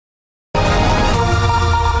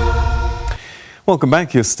Welcome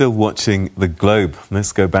back. You're still watching The Globe.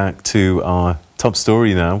 Let's go back to our top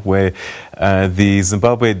story now, where the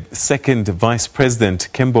Zimbabwe second Vice President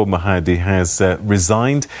Kembo Mohadi has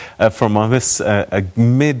resigned from office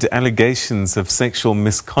amid allegations of sexual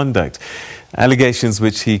misconduct. Allegations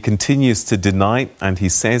which he continues to deny, and he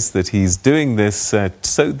says that he's doing this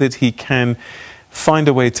so that he can find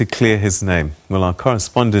a way to clear his name. Well, our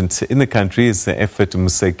correspondent in the country is Ephert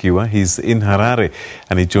Musekiwa. He's in Harare,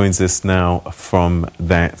 and he joins us now from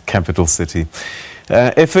that capital city.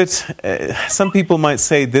 Ephert, some people might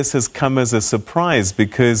say this has come as a surprise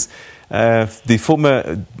because the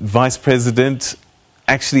former vice president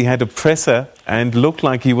actually had a presser and looked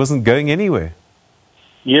like he wasn't going anywhere.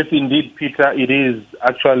 Yes, indeed, Peter. It is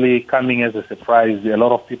actually coming as a surprise. A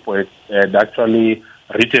lot of people had actually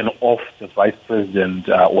written off the vice president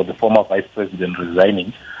or the former vice president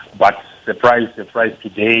resigning. But surprise,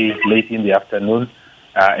 today, late in the afternoon,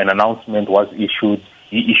 an announcement was issued.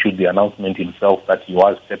 He issued the announcement himself that he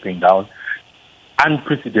was stepping down.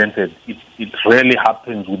 Unprecedented. It rarely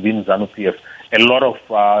happens within ZANU-PF. A lot of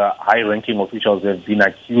high-ranking officials have been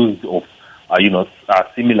accused of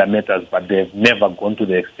similar matters, but they've never gone to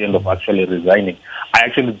the extent of actually resigning. I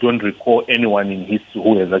actually don't recall anyone in history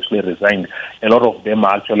who has actually resigned. A lot of them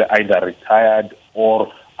are actually either retired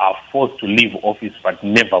or are forced to leave office, but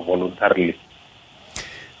never voluntarily.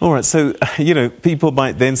 All right, so, people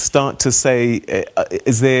might then start to say,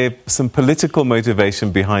 is there some political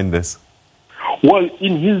motivation behind this? Well,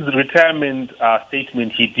 in his retirement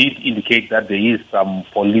statement, he did indicate that there is some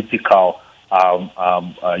political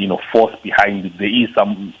force behind it. There is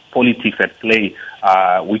some politics at play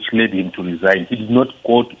which led him to resign. He did not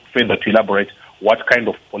go further to elaborate what kind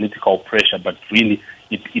of political pressure, but really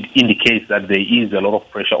it indicates that there is a lot of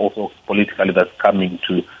pressure also politically that was coming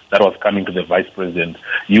to the vice president.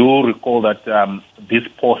 You recall that this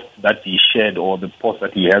post that he shared, or the post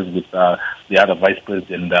that he has with the other vice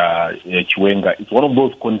president, Chiwenga, it's one of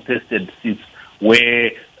those contested seats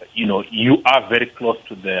where you are very close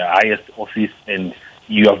to the highest office and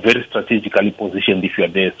you are very strategically positioned if you are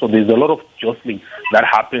there. So there's a lot of jostling that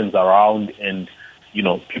happens around, and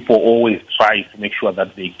people always try to make sure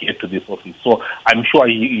that they get to this office. So I'm sure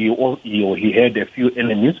he had a few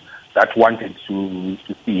enemies that wanted to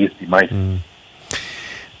see his demise.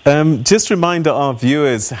 Just remind our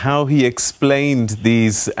viewers how he explained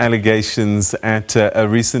these allegations at a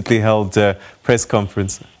recently held press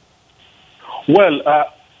conference. Well,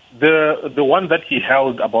 the one that he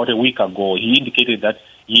held about a week ago, he indicated that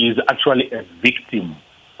he is actually a victim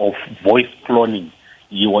of voice cloning.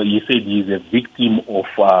 He said he is a victim of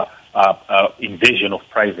invasion of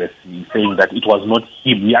privacy, saying that it was not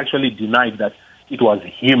him. He actually denied that it was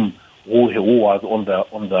him who was on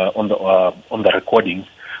the recordings.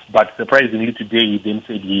 But surprisingly, today he then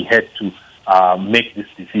said he had to make this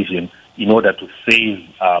decision in order to save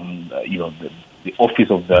the office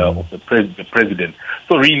of the president.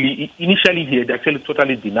 So really, initially he had actually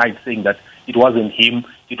totally denied, saying that it wasn't him.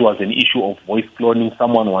 It was an issue of voice cloning.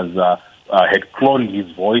 Someone had cloned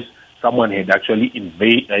his voice. Someone had actually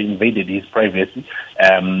invaded his privacy,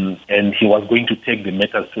 and he was going to take the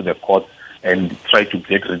matters to the court and try to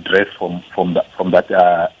get redress from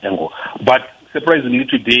that angle. But surprisingly,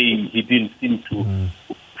 today he didn't seem to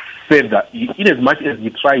say that. In as much as he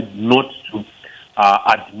tried not to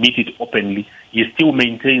admit it openly, he still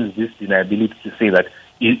maintains this deniability to say that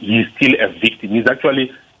he's still a victim. He's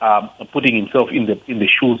actually putting himself in the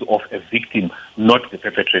shoes of a victim, not the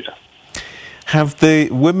perpetrator. Have the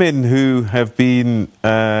women who have been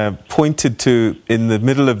pointed to in the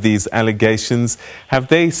middle of these allegations, have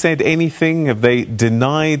they said anything? Have they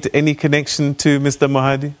denied any connection to Mr.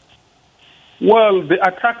 Mohadi? Well, the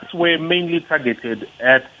attacks were mainly targeted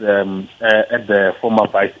at the former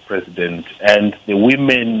vice president, and the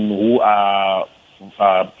women who are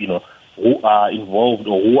involved,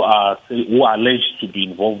 or who are alleged to be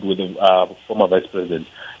involved with the former vice president.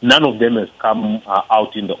 None of them has come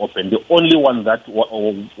out in the open. The only one that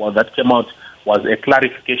came out was a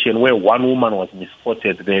clarification where one woman was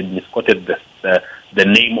misquoted. They misquoted the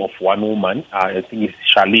name of one woman. I think it's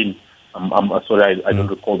Charlene. I'm sorry, I don't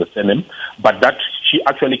recall the surname, but that she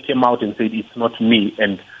actually came out and said it's not me,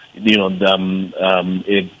 and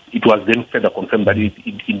it was then further confirmed that it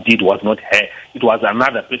indeed was not her. It was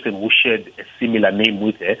another person who shared a similar name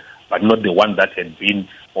with her, but not the one that had been,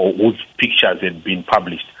 or whose pictures had been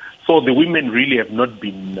published. So the women really have not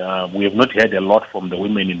been. We have not heard a lot from the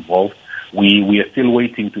women involved. We are still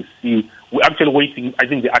waiting to see. We're actually waiting. I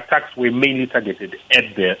think the attacks were mainly targeted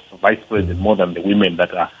at the vice president more than the women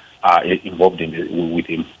that are involved with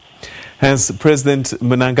him. Has President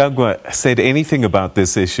Mnangagwa said anything about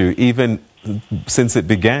this issue, even since it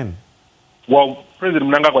began? Well,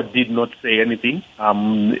 President Mnangagwa did not say anything.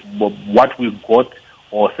 What we got,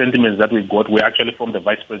 or sentiments that we got, were actually from the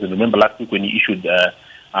Vice President. Remember last week when he issued a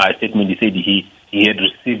statement, he said he had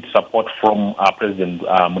received support from President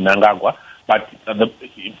Mnangagwa. But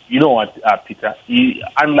you know what, Peter,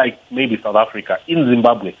 unlike maybe South Africa, in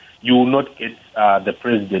Zimbabwe, you will not get the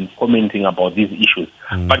president commenting about these issues.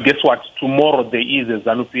 But guess what? Tomorrow there is a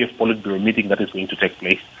ZANU-PF Politburo meeting that is going to take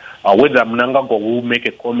place. Whether Mnangagwa will make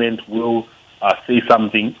a comment, will say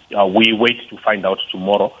something, we wait to find out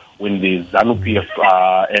tomorrow when the ZANU-PF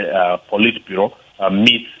Politburo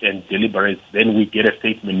meets and deliberates. Then we get a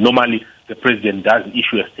statement. Normally, the president does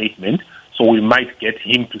issue a statement, so we might get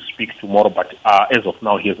him to speak tomorrow, but as of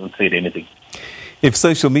now, he hasn't said anything. If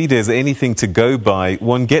social media is anything to go by,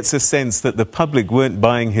 one gets a sense that the public weren't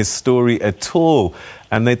buying his story at all,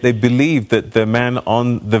 and that they believed that the man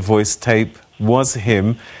on the voice tape was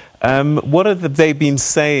him. What have they been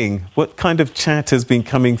saying? What kind of chat has been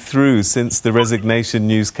coming through since the resignation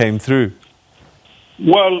news came through?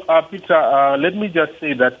 Well, Peter, let me just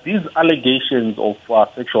say that these allegations of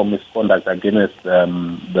sexual misconduct against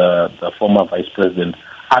the former vice president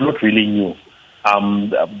are not really new.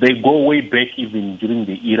 They go way back even during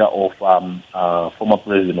the era of former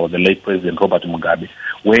president, or the late president Robert Mugabe,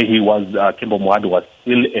 where he was, Kembo Mohadi was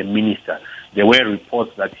still a minister. There were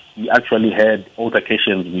reports that he actually had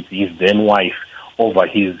altercations with his then wife over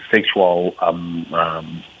his sexual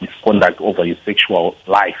misconduct, over his sexual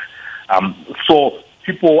life. So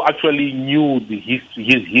people actually knew his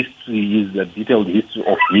detailed history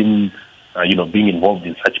of him, being involved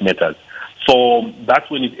in such matters. So that's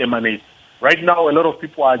when it emanates. Right now, a lot of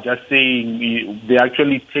people are just saying they're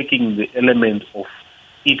actually taking the element of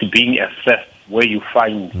it being a theft where you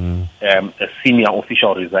find a senior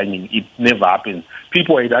official resigning. It never happens.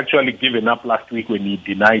 People had actually given up last week when he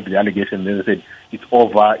denied the allegation. Then they said it's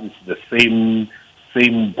over, it's the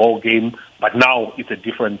same ball game. But now it's a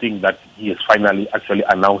different thing that he has finally actually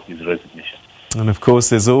announced his resignation. And of course,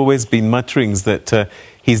 there's always been mutterings that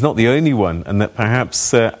he's not the only one, and that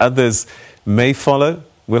perhaps others may follow.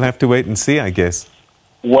 We'll have to wait and see, I guess.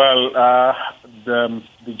 Well, the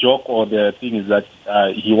joke or the thing is that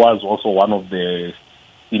he was also one of the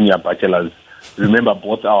senior bachelors. Remember,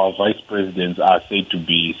 both our vice presidents are said to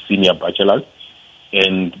be senior bachelors,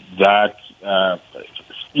 and that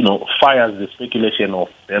fires the speculation of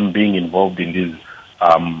them being involved in these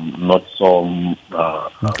not so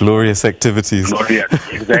glorious activities. Glorious,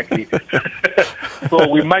 exactly. So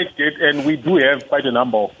we might get, and we do have quite a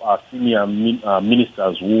number of senior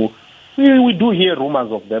ministers who we do hear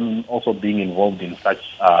rumors of them also being involved in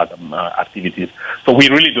such activities. So we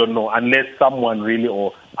really don't know, unless someone really,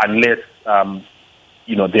 or unless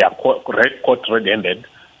they are caught red-handed.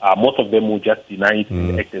 Most of them will just deny it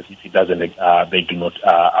and act as if they do not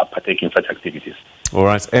partake in such activities. All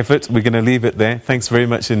right, Ephert, we're going to leave it there. Thanks very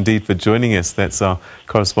much indeed for joining us. That's our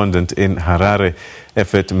correspondent in Harare,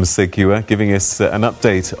 Ephert Musekiwa, giving us an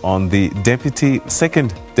update on the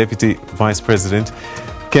second Deputy Vice President,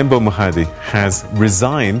 Kembo Mohadi, has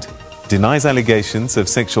resigned, denies allegations of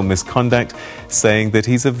sexual misconduct, saying that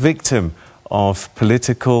he's a victim of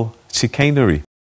political chicanery.